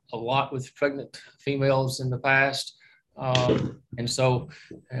worked a lot with pregnant females in the past. And so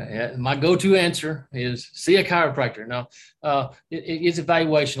my go-to answer is see a chiropractor. Now, it's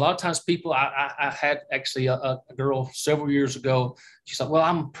evaluation. A lot of times people, I had actually a girl several years ago. She's like, well,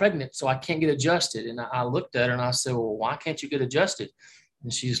 I'm pregnant, so I can't get adjusted. And I looked at her and I said, well, why can't you get adjusted?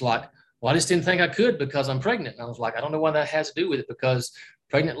 And she's like, well, I just didn't think I could because I'm pregnant. And I was like, I don't know what that has to do with it, because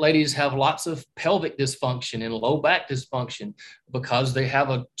pregnant ladies have lots of pelvic dysfunction and low back dysfunction because they have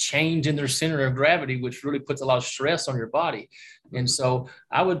a change in their center of gravity, which really puts a lot of stress on your body. And so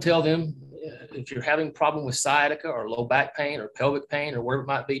I would tell them, if you're having a problem with sciatica or low back pain or pelvic pain or whatever it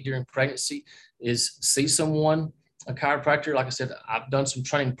might be during pregnancy, is see someone, a chiropractor. Like I said, I've done some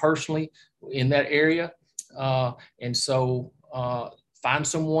training personally in that area. And so find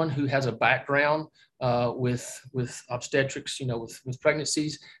someone who has a background with obstetrics, with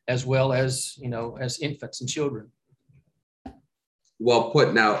pregnancies, as well as, as infants and children. Well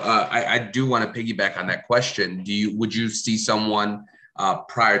put. Now, I do want to piggyback on that question. Would you see someone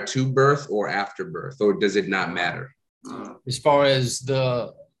prior to birth or after birth, or does it not matter? As far as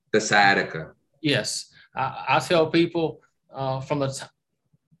the sciatica? Yes. I tell people from the time,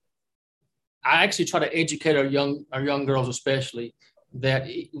 I actually try to educate our young girls, especially, that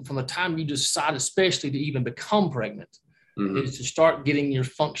from the time you decide, especially to even become pregnant, is to start getting your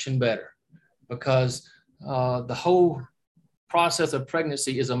function better, because the whole process of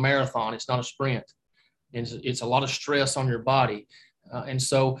pregnancy is a marathon. It's not a sprint. And it's a lot of stress on your body. And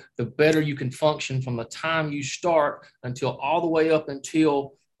so the better you can function from the time you start until all the way up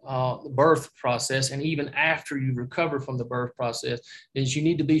until the birth process, and even after you recover from the birth process, is you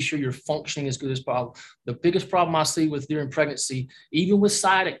need to be sure you're functioning as good as possible. The biggest problem I see during pregnancy, even with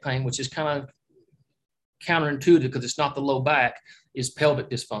sciatic pain, which is kind of counterintuitive because it's not the low back, is pelvic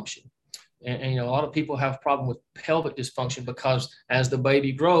dysfunction. And a lot of people have a problem with pelvic dysfunction because as the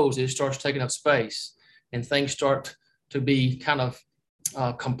baby grows, it starts taking up space and things start to be kind of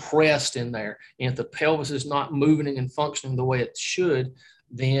compressed in there. And if the pelvis is not moving and functioning the way it should,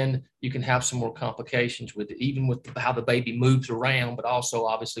 then you can have some more complications with it, even with how the baby moves around, but also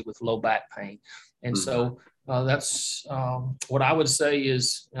obviously with low back pain. And so that's what I would say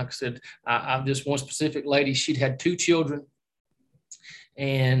is, like I said, I'm just one specific lady. She'd had 2 children,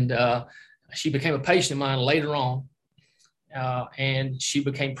 and she became a patient of mine later on, and she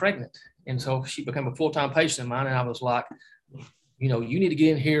became pregnant. And so she became a full-time patient of mine. And I was like, you need to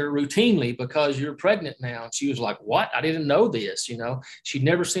get in here routinely because you're pregnant now. And she was like, what? I didn't know this. She'd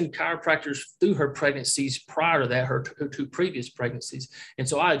never seen chiropractors through her pregnancies prior to that, her 2 previous pregnancies. And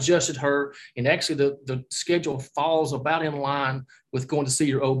so I adjusted her. And actually the schedule falls about in line with going to see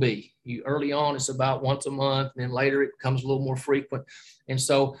your OB. Early on, it's about once a month. And then later it becomes a little more frequent. And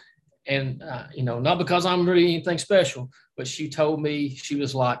so, not because I'm really anything special, but she told me, she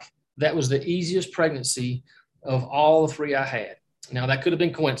was like, that was the easiest pregnancy of all the 3 I had. Now, that could have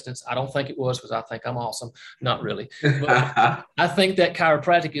been coincidence. I don't think it was, because I think I'm awesome. Not really. But I think that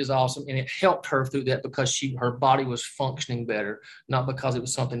chiropractic is awesome, and it helped her through that because her body was functioning better, not because it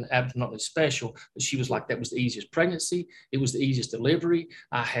was something absolutely special. But she was like, that was the easiest pregnancy. It was the easiest delivery.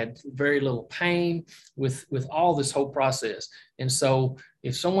 I had very little pain with all this whole process. And so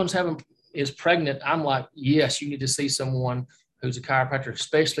if someone's is pregnant, I'm like, yes, you need to see someone who's a chiropractor,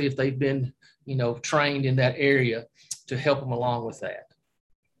 especially if they've been, trained in that area, to help them along with that.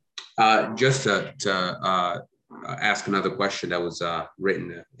 Just to ask another question that was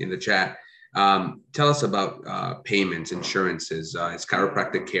written in the chat. Tell us about payments, insurances. Is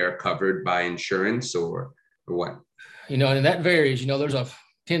chiropractic care covered by insurance or what? and that varies. There's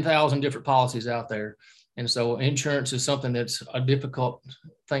 10,000 different policies out there. And so insurance is something that's a difficult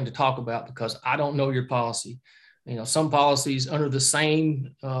thing to talk about because I don't know your policy. Some policies under the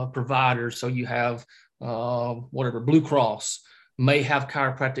same provider. So you have Blue Cross may have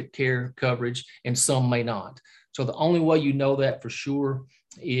chiropractic care coverage and some may not. So the only way you know that for sure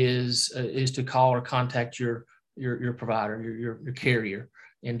is to call or contact your provider, your carrier,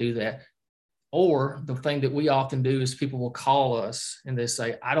 and do that. Or the thing that we often do is people will call us and they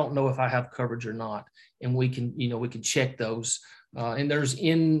say, I don't know if I have coverage or not. And we can check those. And there's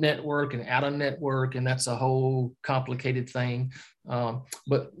in-network and out-of-network, and that's a whole complicated thing.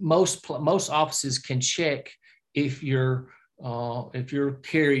 But most offices can check if your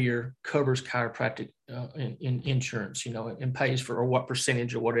carrier covers chiropractic in insurance, and pays for or what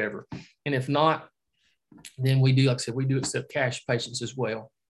percentage or whatever. And if not, then we do, like I said, we do accept cash patients as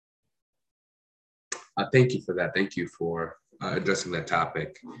well. Thank you for that. Thank you for addressing that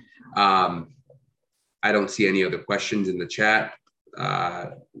topic. I don't see any other questions in the chat.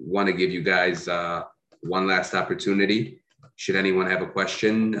 Want to give you guys one last opportunity. Should anyone have a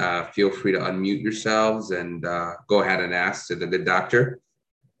question, feel free to unmute yourselves and go ahead and ask to the good doctor.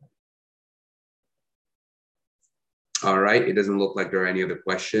 All right, it doesn't look like there are any other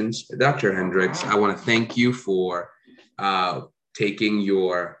questions. Dr. Hendricks, I want to thank you for taking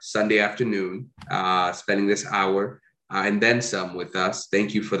your Sunday afternoon, spending this hour and then some with us.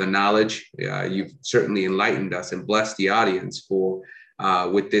 Thank you for the knowledge. You've certainly enlightened us and blessed the audience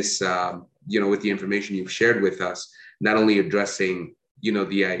with this, with the information you've shared with us, not only addressing,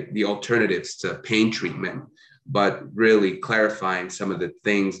 the alternatives to pain treatment, but really clarifying some of the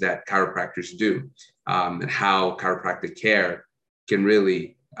things that chiropractors do and how chiropractic care can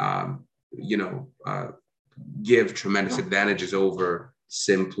really, give tremendous advantages over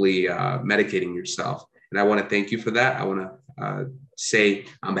simply medicating yourself. And I want to thank you for that. I want to say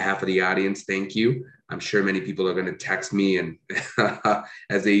on behalf of the audience, thank you. I'm sure many people are going to text me and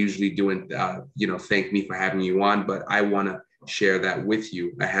as they usually do and, thank me for having you on, but I want to share that with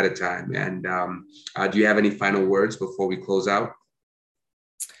you ahead of time. And do you have any final words before we close out?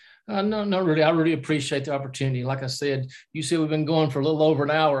 No, not really. I really appreciate the opportunity. Like I said, you said we've been going for a little over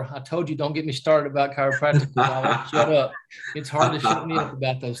an hour. I told you, don't get me started about chiropractic. I'll shut up. It's hard to shut me up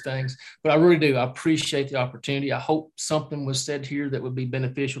about those things, but I really do. I appreciate the opportunity. I hope something was said here that would be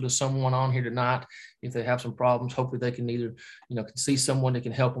beneficial to someone on here tonight. If they have some problems, hopefully they can either, can see someone that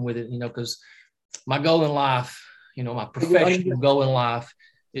can help them with it, because my goal in life, my professional goal in life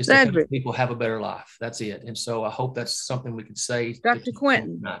is to help people have a better life. That's it. And so I hope that's something we could say. Dr.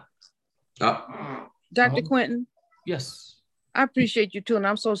 Quentin. Dr. Quentin. Yes. I appreciate you too. And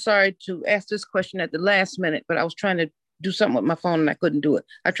I'm so sorry to ask this question at the last minute, but I was trying to do something with my phone and I couldn't do it.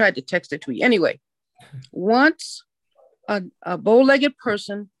 I tried to text it to you. Anyway, once a bow-legged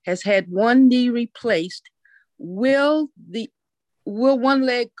person has had one knee replaced, will one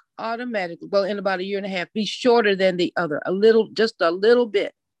leg automatically, in about a year and a half, be shorter than the other? Just a little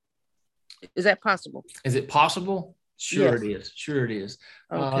bit. Is that possible? Is it possible? Sure, yes. It is. Sure it is.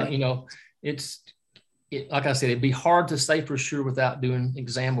 Okay. Like I said, it'd be hard to say for sure without doing an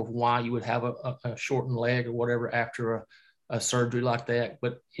exam of why you would have a shortened leg or whatever after a surgery like that.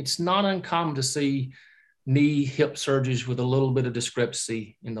 But it's not uncommon to see knee, hip surgeries with a little bit of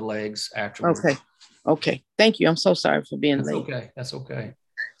discrepancy in the legs afterwards. Okay. Thank you. I'm so sorry for being late. Okay. That's okay.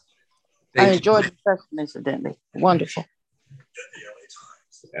 I enjoyed the session, incidentally. Wonderful.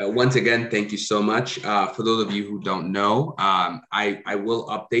 Once again, thank you so much. For those of you who don't know, I will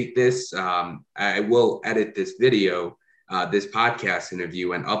update this. I will edit this video, this podcast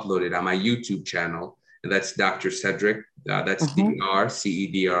interview, and upload it on my YouTube channel. And that's Dr. Cedric. That's DrCedrick.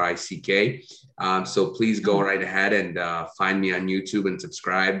 So please go right ahead and find me on YouTube and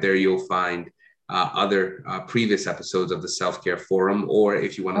subscribe. There you'll find other previous episodes of the Self-Care Forum. Or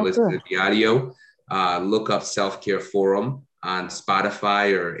if you want to listen to the audio, look up Self-Care Forum on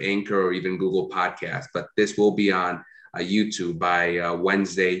Spotify or Anchor or even Google Podcasts. But this will be on YouTube by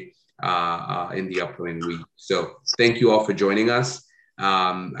Wednesday in the upcoming week. So thank you all for joining us.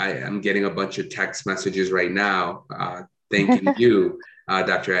 I'm getting a bunch of text messages right now thanking you,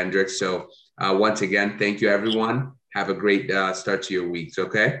 Dr. Hendricks. So once again, thank you, everyone. Have a great start to your weeks,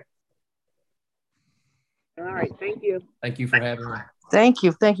 okay? All right, thank you. Thank you for having me. Thank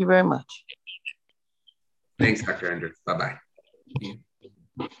you. Thank you very much. Thanks, Dr. Hendricks. Bye-bye.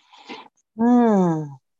 Hmm.